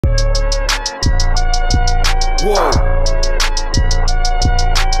Whoa.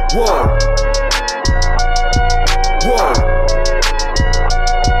 Whoa. Whoa.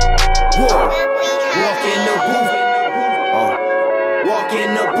 Whoa. Walk in the booth. Walk in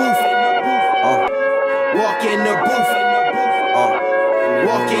the booth. Walk in the booth.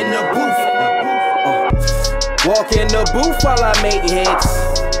 Walk in the booth. Walk in the booth while I make hits.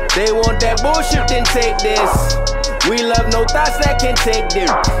 They want that bullshit, then take this. We love no thoughts that can take them.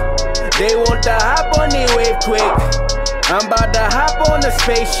 They want to hop on their wave quick. I'm about to hop on the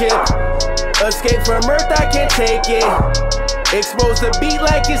spaceship. Escape from Earth, I can't take it. Expose the beat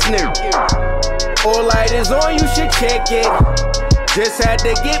like it's new. All light is on, you should check it. Just had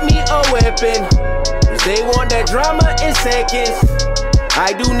to get me a weapon. They want that drama in seconds.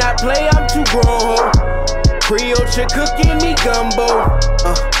 I do not play, I'm too grown, ho. Creole chick cooking me gumbo.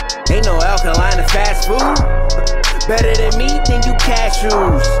 Ain't no alkaline in fast food. Better than me, then you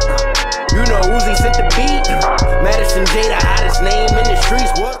cashews. You know Uzi sent the beat. Madison J, the hottest name in the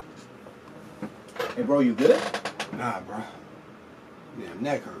streets. What? Hey, bro, you good? Nah, bro. Damn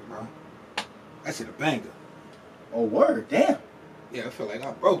neck hurt, bro. That shit a banger. Oh, word, damn. Yeah, I feel like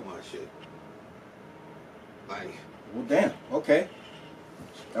I broke my shit. Like, well, damn. Okay.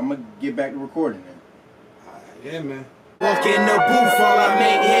 I'm gonna get back to recording then. Yeah, man. Walk in the booth while I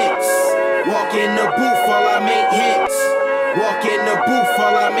make hits. Walk in the booth while I make hits. Walk in the booth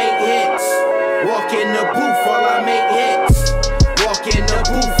while I make hits. Walk in the booth while I make hits. Walk in the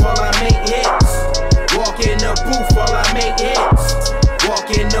booth while I make hits. Walk in the booth while I make hits. Walk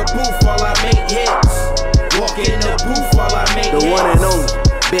in the booth while I make hits. Walk in the booth while I make hits. The one and only,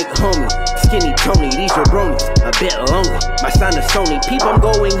 big homie, skinny Tony, these are bronies, a bit lonely. My sign is Sony, peep I'm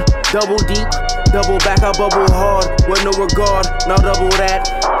going double deep, double back, I bubble hard, with no regard, now double that.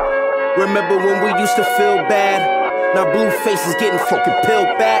 Remember when we used to feel bad? Now blue faces getting fucking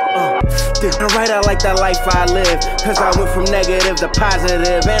peeled back. Damn right, I like that life I live, cause I went from negative to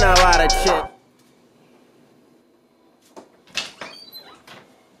positive and a lot of shit.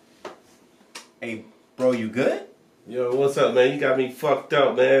 Hey, bro, you good? Yo, what's up, man? You got me fucked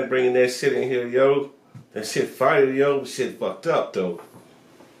up, man, bringing that shit in here, yo. That shit fire, yo. Shit fucked up, though.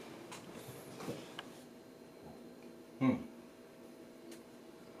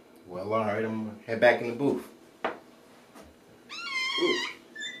 Well, alright, I'm gonna head back in the booth.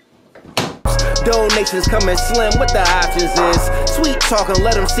 Donations coming slim, what the options is. Sweet talking,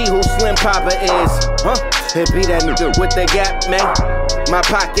 let them see who Slim Papa is. It be that nigga with the gap, man. My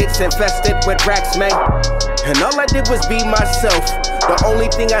pockets infested with racks, man. And all I did was be myself. The only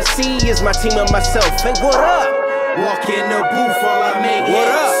thing I see is my team and myself. And what up? Walk in the booth while I make hits. What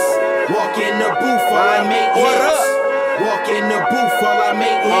up? Walk in the booth while I make hits. What up? Walk in the booth while I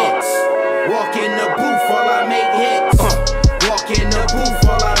make hits. Walk in the booth while I make hits. Walk in the booth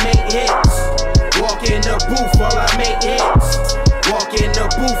while I make hits. Walk in the booth while I make hits. Walk in the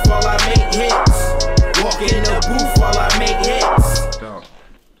booth while I make hits. Walk in the booth while I make hits. Dog.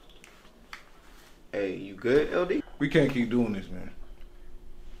 Hey, you good, LD? We can't keep doing this, man.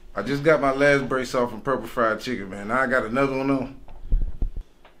 I just got my last brace off from Purple Fried Chicken, man. Now I got another one on.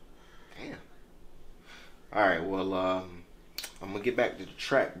 Damn. Alright, well, I'm gonna get back to the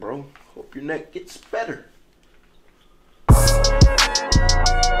track, bro. Hope your neck gets better.